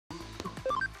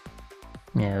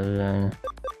Yeah,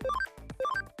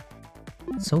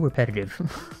 so repetitive.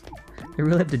 They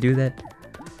really have to do that?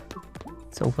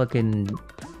 So fucking...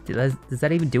 Does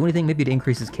that even do anything? Maybe it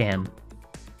increases cam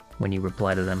when you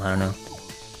reply to them, I don't know.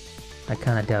 I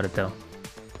kinda doubt it though.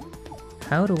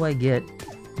 How do I get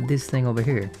this thing over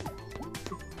here?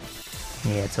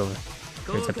 Yeah, it's over.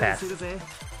 There's a path.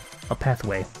 A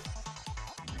pathway.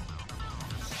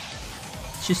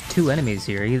 It's just 2 enemies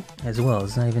here as well.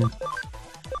 It's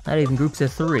not even groups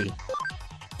of 3.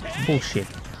 Bullshit.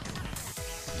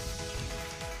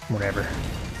 Whatever.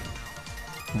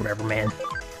 Whatever, man.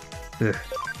 Ugh.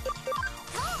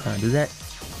 Can I do that?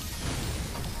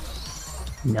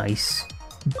 Nice.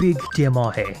 Big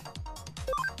Damahe.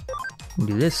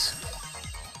 Do this.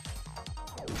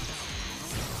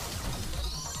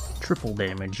 Triple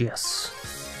damage, yes.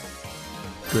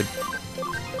 Good.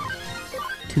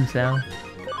 2,000.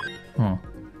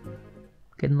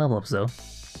 Getting level ups though.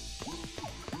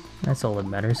 That's all that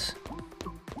matters.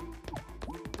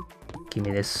 Give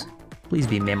me this. Please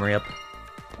be memory up.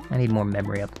 I need more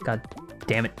memory up. God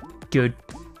damn it, dude.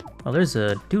 Oh, there's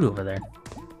a dude over there.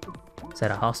 Is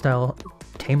that a hostile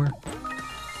tamer?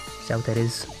 Is that what that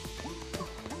is?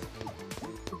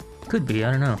 Could be,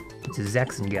 I don't know. It's a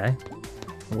Zaxxon guy.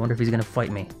 I wonder if he's gonna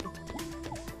fight me.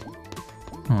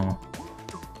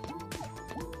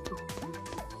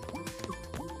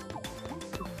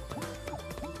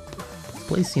 This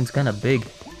place seems kinda big.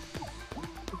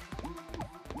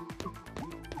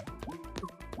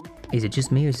 Is it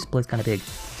just me or is this place kinda big?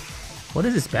 What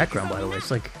is this background, by the way?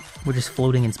 It's like we're just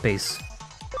floating in space.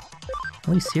 At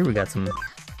least here we got some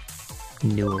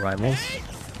new arrivals.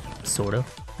 Sort of.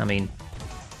 I mean,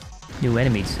 new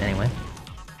enemies, anyway.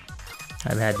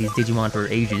 I've had these Digimon for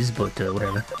ages, but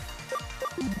whatever.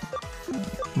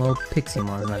 Well,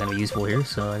 Piximon's not gonna be useful here,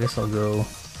 so I guess I'll go...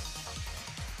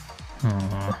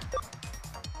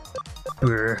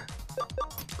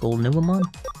 Gold Newamon?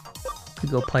 Could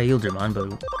go Pyildramon,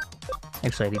 but...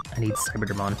 Actually, I need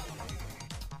Cyberdramon.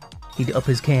 Need to up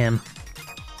his cam.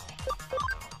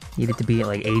 Need it to be at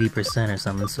like 80% or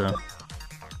something, so...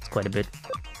 It's quite a bit.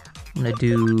 I'm gonna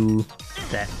do...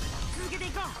 that.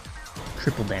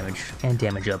 Triple damage, and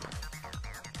damage up.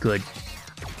 Good.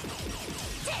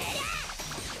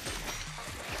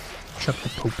 Chuck the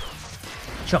poop.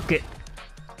 Chuck it!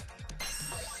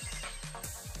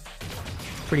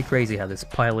 Pretty crazy how this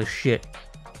pile of shit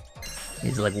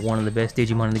is like one of the best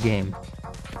Digimon in the game.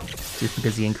 Just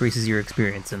because he increases your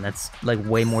experience, and that's like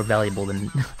way more valuable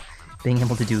than being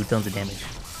able to do tons of damage.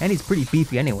 And he's pretty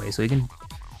beefy anyway, so he can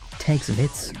tank some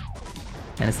hits.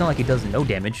 And it's not like he does no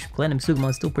damage. Platinum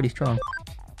Sugumon's still pretty strong.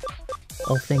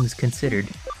 All things considered.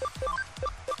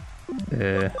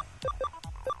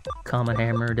 Common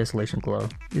Hammer, Desolation Claw.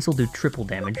 This'll do triple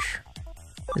damage.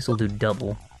 This'll do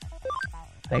double.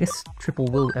 I guess triple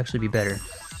will actually be better.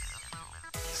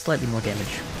 Slightly more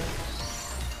damage.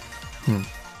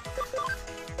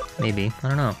 Maybe. I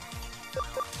don't know.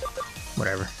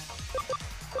 Whatever.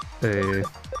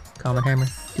 Common Hammer.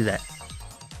 Do that.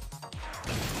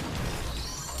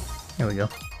 There we go.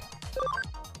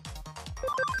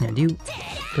 And you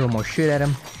throw more shit at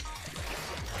him.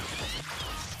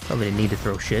 Probably didn't need to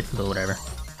throw shit, but whatever.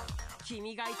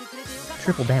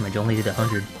 Triple damage only did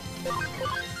 100.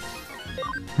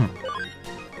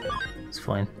 It's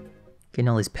fine. Getting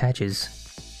all these patches.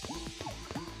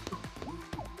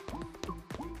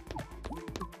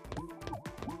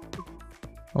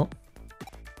 Oh.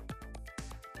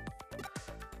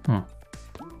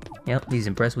 Yep, he's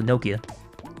impressed with Nokia.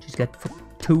 She's got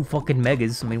 2 fucking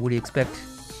megas. I mean, what do you expect?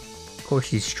 Of course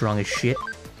she's strong as shit.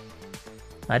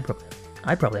 I'd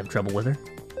probably have trouble with her.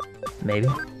 Maybe.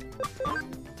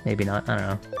 Maybe not, I don't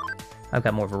know. I've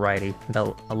got more variety. I've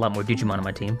got a lot more Digimon on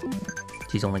my team.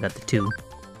 She's only got the 2.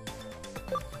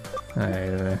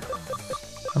 Alright,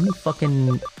 how many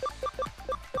fucking...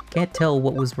 Can't tell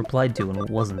what was replied to and what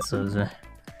wasn't, so it was,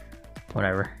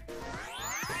 whatever.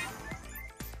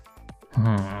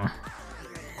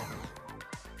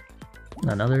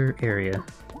 Another area.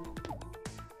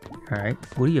 Alright,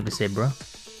 what do you have to say, bro?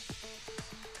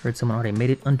 Heard someone already made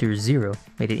it under 0.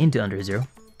 Made it into under 0.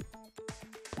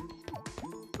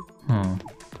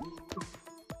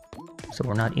 So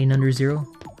we're not in under 0?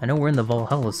 I know we're in the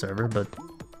Valhalla server, but...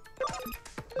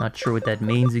 Not sure what that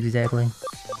means exactly.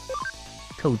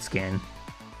 Code scan.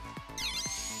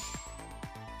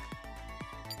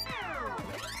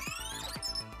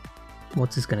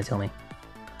 What's this gonna tell me?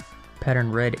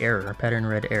 Pattern red error. Pattern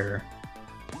red error.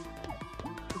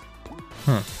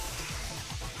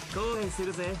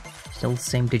 Still the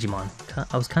same Digimon.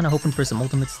 I was kind of hoping for some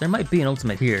ultimates. There might be an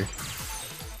ultimate here.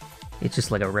 It's just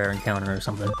like a rare encounter or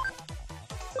something.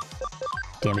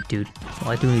 Damn it, dude.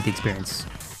 Well, I do need the experience.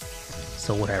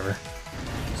 So whatever.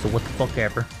 So what the fuck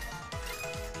ever.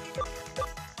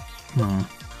 I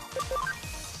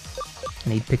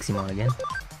need Piximon again.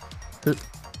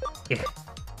 Yeah.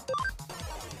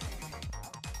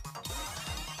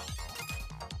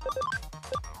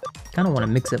 Kinda wanna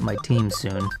mix up my team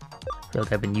soon. I feel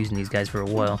like I've been using these guys for a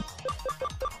while.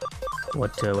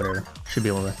 Whatever. Should be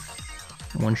able to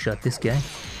one-shot this guy.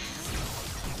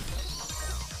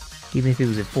 Even if he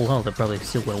was at full health, I probably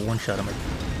still would have one-shot him.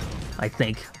 I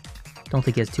think. Don't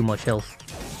think he has too much health.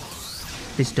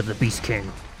 Fist of the Beast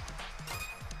King.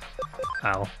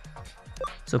 Ow.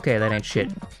 It's okay, that ain't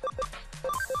shit.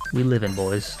 We livin',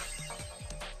 boys.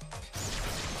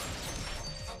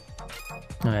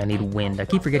 Oh, I need wind. I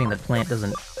keep forgetting that plant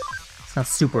doesn't... It's not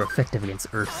super effective against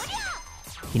earth.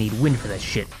 You need wind for that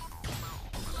shit.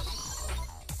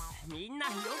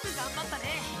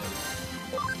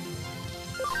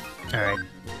 Alright.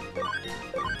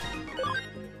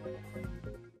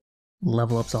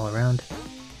 Level ups all around.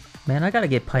 Man, I gotta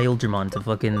get Pyldramon to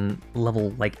fucking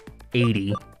level, like,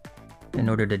 80 in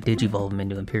order to Digivolve him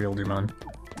into Imperial Dramon.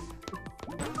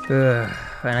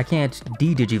 And I can't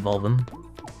de-Digivolve him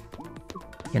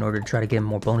in order to try to get him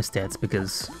more bonus stats,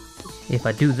 because if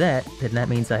I do that, then that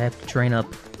means I have to train up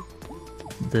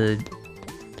the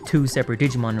 2 separate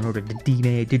Digimon in order to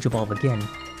Digivolve again,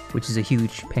 which is a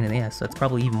huge pain in the ass. That's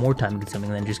probably even more time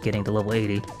consuming than just getting to level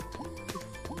 80.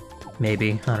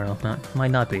 Maybe, I don't know,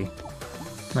 might not be.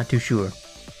 Not too sure.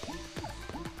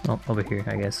 Oh, over here,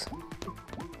 I guess.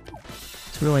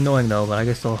 It's really annoying though, but I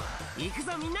guess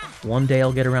one day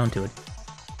I'll get around to it.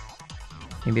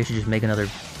 Maybe I should just make another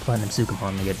Platinum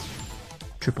Sukamon to get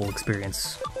triple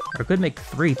experience. Or I could make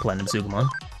 3 Platinum Sukamon.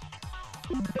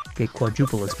 Get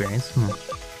quadruple experience. Can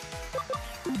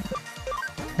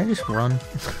I just run? I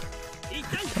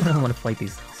don't really want to fight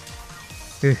these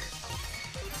things.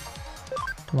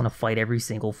 Don't want to fight every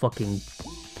single fucking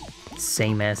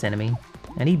same-ass enemy.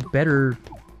 I need better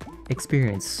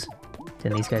experience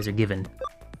than these guys are given.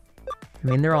 I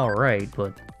mean, they're alright,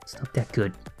 but it's not that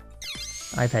good.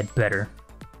 I've had better.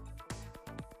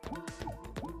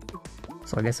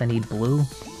 So I guess I need blue?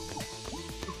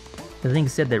 The thing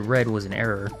said that red was an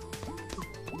error.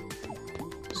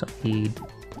 So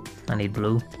I need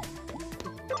blue.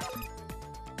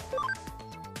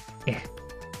 Yeah.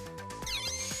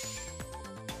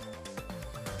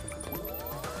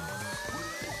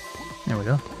 There we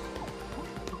go.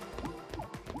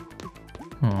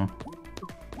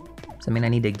 Does that mean I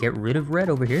need to get rid of red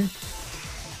over here?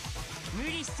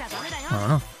 I don't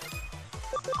know.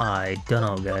 I don't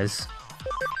know, guys.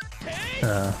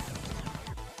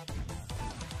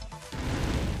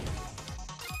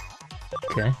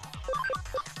 Okay.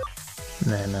 And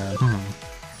then, oh.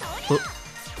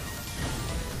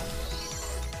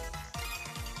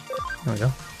 There we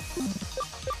go.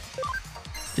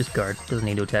 Just guard, doesn't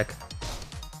need to attack.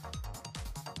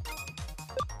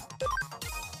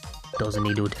 Doesn't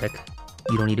need to attack.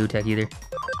 You don't need to attack either.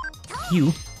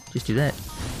 You, just do that.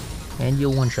 And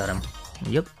you'll one-shot him.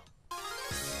 Yep.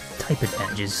 Type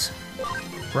advantages.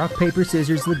 Rock, paper,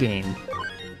 scissors, the game.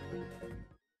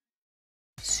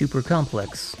 Super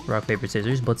complex rock, paper,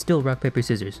 scissors, but still rock, paper,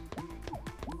 scissors.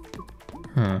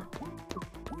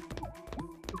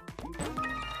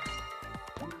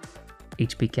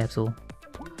 HP capsule.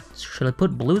 Should I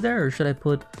put blue there, or should I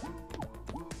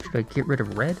get rid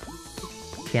of red?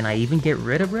 Can I even get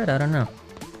rid of red? I don't know.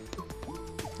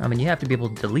 I mean, you have to be able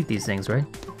to delete these things, right?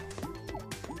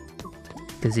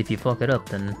 Because if you fuck it up,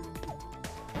 then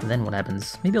what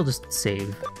happens? Maybe I'll just save,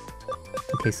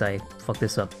 in case I fuck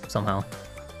this up somehow.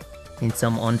 In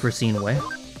some unforeseen way.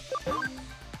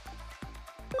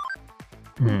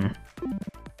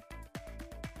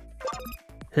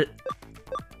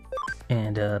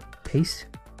 And, paste.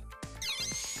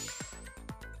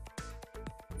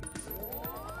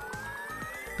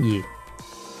 Yeah.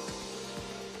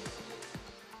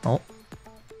 Oh.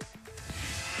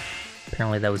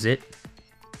 Apparently that was it.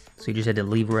 So you just had to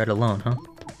leave red alone, huh?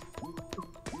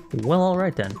 Well,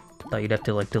 alright then. Thought you'd have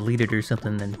to, like, delete it or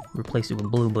something and replace it with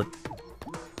blue, but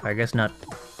I guess not.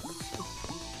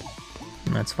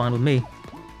 That's fine with me.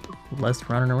 Less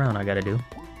running around I gotta do.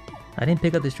 I didn't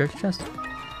pick up this treasure chest.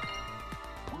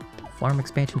 Farm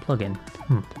expansion plugin.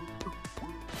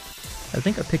 I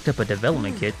think I picked up a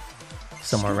development kit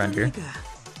somewhere around here.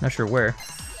 Not sure where.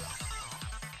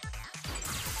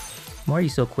 Why are you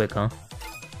so quick, huh?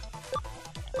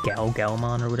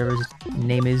 Gaomon or whatever his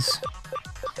name is.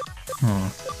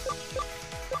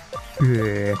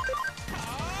 Yeah.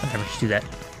 Whatever, just do that.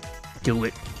 Do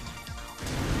it.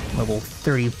 Level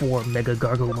 34 Mega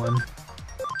Gargomon.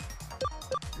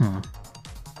 Oh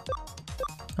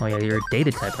yeah, you're a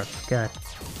data type, I forgot.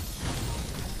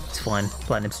 It's fine.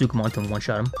 Platinum Sukamon can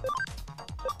one-shot him.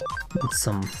 With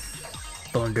some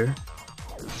thunder.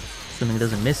 Assuming it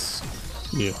doesn't miss.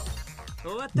 Yeah.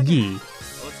 Yeah.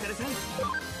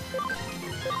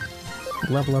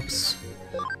 Level ups.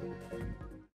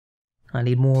 I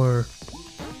need more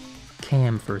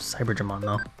cam for Cyberdramon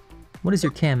though. What is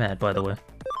your cam at, by the way?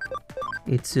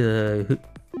 It's 18%?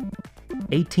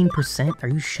 Are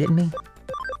you shitting me?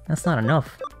 That's not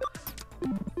enough.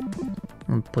 I'm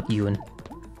gonna put you in.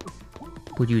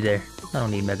 Put you there. I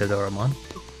don't need Mega Garamon.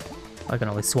 I can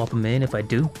always swap him in if I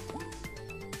do.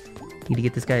 Need to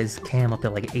get this guy's cam up to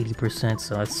like 80%,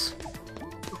 so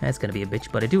that's gonna be a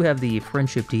bitch. But I do have the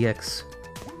Friendship DX,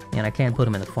 and I can put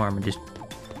him in the farm and just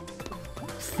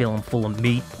fill him full of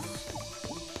meat.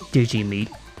 Digi meat.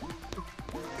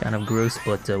 Kind of gross,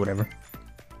 but whatever.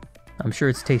 I'm sure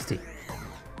it's tasty.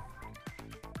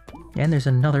 And there's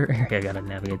another area I gotta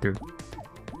navigate through.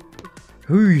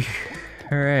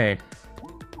 Alright.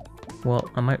 Well,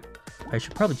 I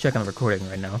should probably check on the recording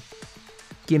right now.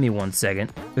 Give me 1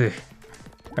 second.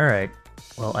 Alright.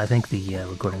 Well, I think the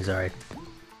recording's alright.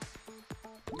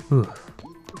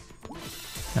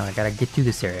 Now I gotta get through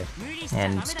this area.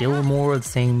 And still more of the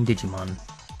same Digimon.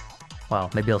 Wow,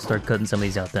 maybe I'll start cutting some of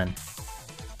these out then.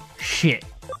 Shit!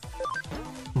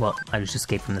 Well, I just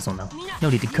escaped from this one now. No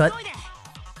need to cut.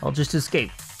 I'll just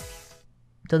escape.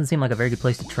 Doesn't seem like a very good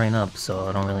place to train up, so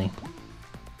I don't really...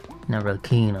 Not really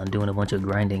keen on doing a bunch of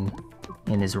grinding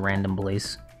in this random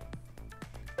place.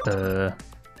 I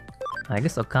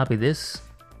guess I'll copy this,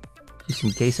 just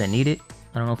in case I need it.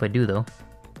 I don't know if I do though.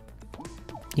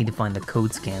 Need to find the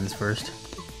code scans first.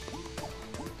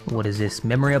 What is this?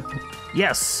 Memory up?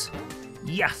 Yes!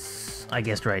 Yes! I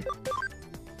guessed right.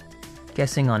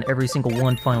 Guessing on every single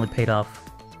one finally paid off.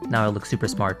 Now I look super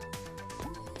smart.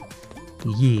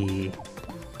 Yeah.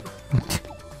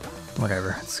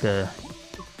 Whatever, let's go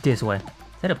this way. Is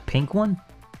that a pink one?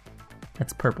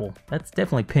 That's purple. That's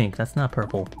definitely pink, that's not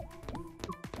purple.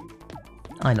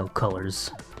 I know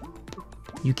colors.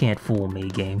 You can't fool me,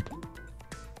 game.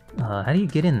 How do you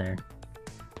get in there?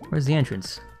 Where's the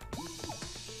entrance?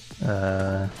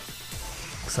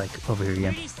 Looks like over here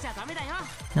again.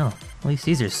 No, at least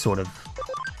these are sort of,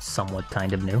 somewhat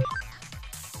kind of new.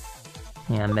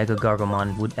 Yeah, Mega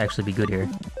Gargomon would actually be good here.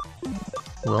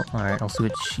 Well, alright, I'll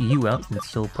switch you out and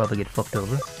still probably get fucked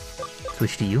over.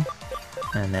 Switch to you.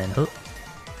 And then, oh.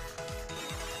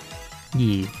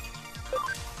 Yeah.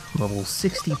 Level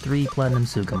 63 Platinum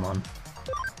Sukamon.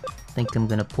 Think I'm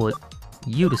gonna put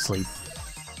you to sleep.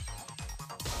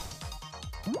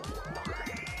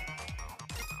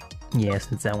 Yeah,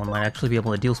 since that one might actually be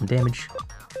able to deal some damage,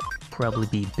 probably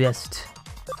be best.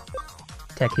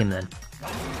 Attack him then.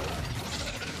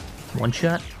 One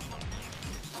shot?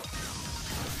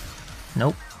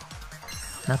 Nope.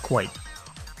 Not quite.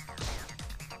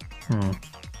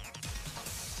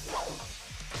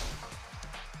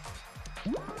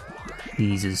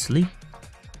 He's asleep.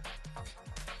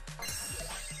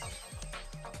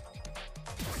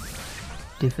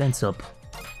 Defense up.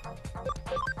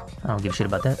 I don't give a shit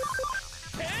about that.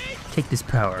 Take this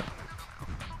power.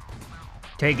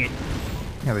 Take it.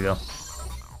 There we go.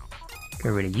 Get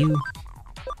rid of you.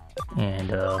 And,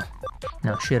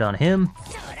 now shit on him.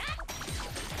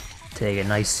 Take a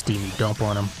nice steamy dump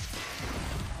on him.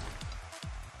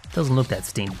 Doesn't look that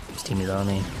steamy though, I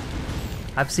mean.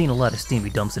 I've seen a lot of steamy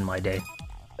dumps in my day.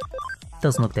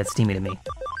 Doesn't look that steamy to me.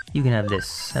 You can have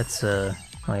this. That's, oh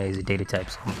yeah, he's a data type,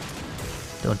 so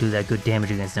don't do that good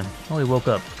damage against him. Oh, he woke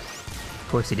up. Of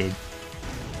course he did.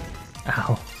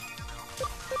 Ow.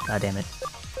 God damn it.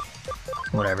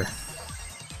 Whatever.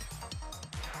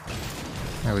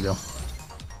 There we go.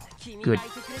 Good.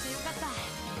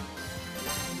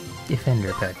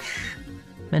 Defender patch.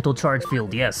 Mental charge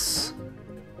field, yes.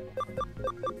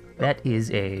 That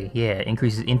is a, yeah,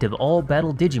 increases into all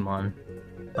battle Digimon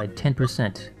by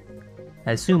 10%.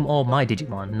 I assume all my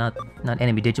Digimon, not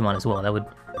enemy Digimon as well.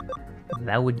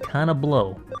 That would kind of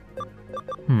blow.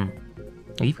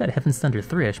 Oh, you've got Heaven's Thunder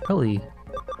 3. I should probably.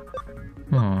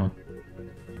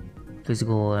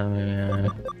 Physical.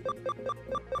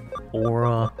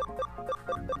 Aura.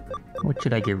 What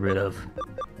should I get rid of?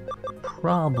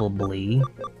 Probably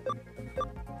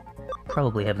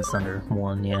Heaven's Thunder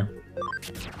 1. Yeah.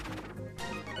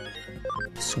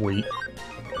 Sweet.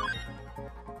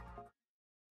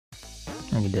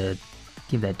 I need to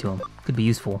give that to him. Could be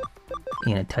useful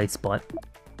in a tight spot.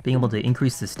 Being able to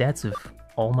increase the stats of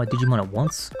all my Digimon at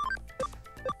once?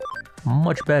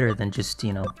 Much better than just,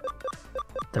 you know,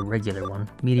 the regular one.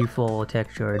 Meteor Fall,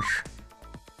 attack charge.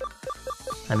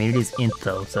 I mean, it is int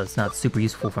though, so it's not super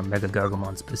useful for Mega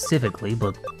Gargomon specifically,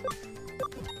 but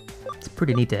it's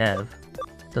pretty neat to have.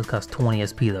 It does cost 20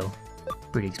 SP though.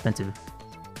 Pretty expensive.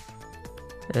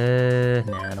 Nah,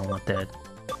 I don't want that.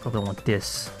 Probably want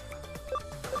this.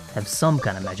 Have some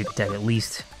kind of magic attack at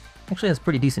least. Actually has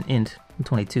pretty decent int,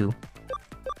 22.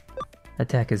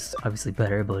 Attack is obviously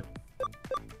better, but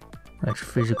extra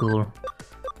physical.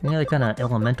 Any other kind of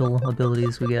elemental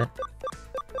abilities we got?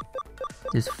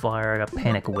 Just fire, I got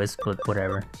Panic Wisp, but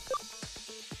whatever.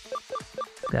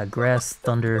 Got Grass,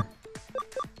 Thunder,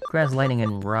 Grass, Lightning,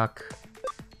 and Rock.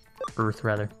 Earth,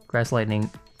 rather. Grass, Lightning,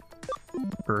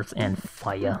 Earth, and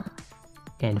Fire.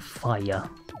 And Fire.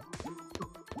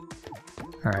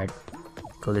 Alright,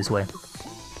 go this way.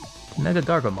 Mega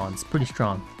Gargomon's pretty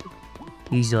strong.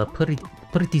 He's pretty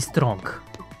strong.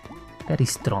 Very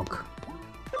strong.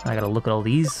 I gotta look at all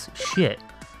these. Shit.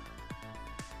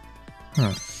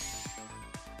 Huh.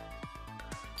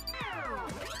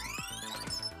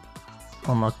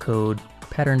 Unlock code.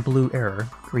 Pattern blue error.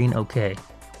 Green okay.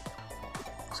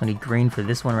 So I need green for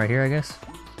this one right here, I guess?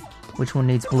 Which one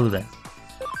needs blue then?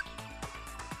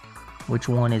 Which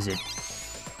one is it?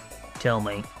 Tell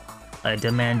me. I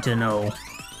demand to know.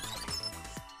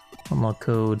 Unlock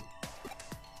code.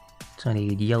 So I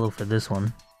need yellow for this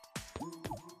one.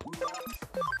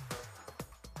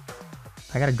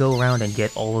 I gotta go around and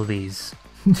get all of these.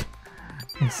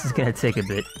 This is gonna take a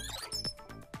bit.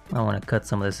 I wanna cut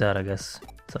some of this out, I guess.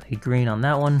 So I need green on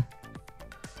that one.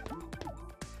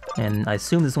 And I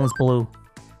assume this one's blue.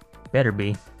 Better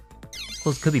be.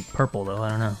 Suppose it could be purple though, I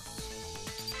don't know.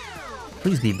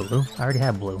 Please be blue. I already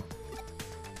have blue.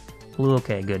 Blue,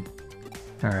 okay, good.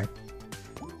 Alright.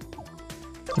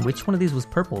 Which one of these was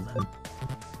purple then?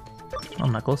 Oh,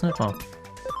 I'm not close enough. Oh.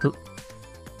 Ooh.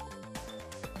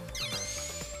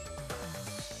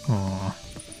 Aww.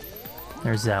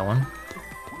 There's that one.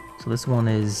 So this one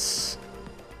is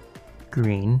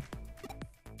green.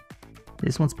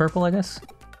 This one's purple, I guess?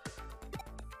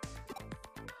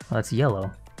 Oh, that's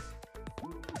yellow.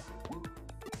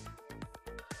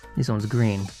 This one's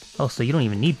green. Oh, so you don't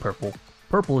even need purple.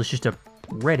 Purple is just a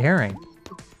red herring.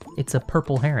 It's a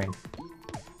purple herring.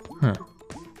 Huh.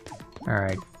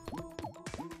 Alright.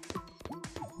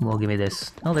 Well, give me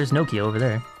this. Oh, there's Nokia over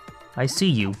there. I see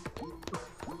you.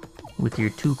 With your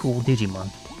two cool Digimon.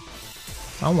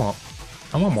 I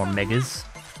want more Megas.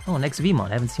 Oh, an XVmon.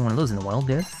 I haven't seen one of those in the wild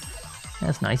yet.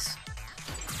 That's nice.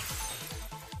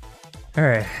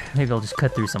 Alright, maybe I'll just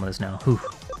cut through some of this now. Whew.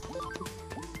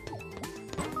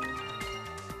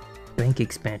 Bank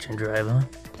expansion drive, huh?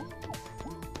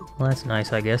 Well, that's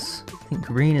nice, I guess. I think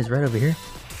green is right over here.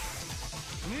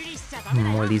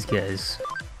 More of these guys.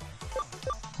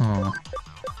 Oh.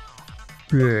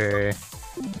 Yeah.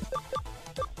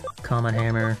 Comet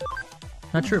Hammer.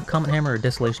 Not sure if Comet Hammer or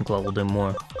Desolation Claw will do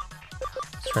more.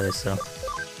 Let's try this though.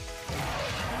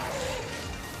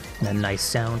 That nice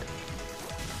sound.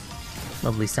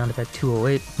 Lovely sound effect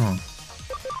 208.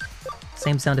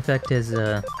 Same sound effect as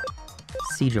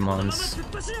Siegemon's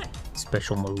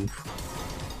special move.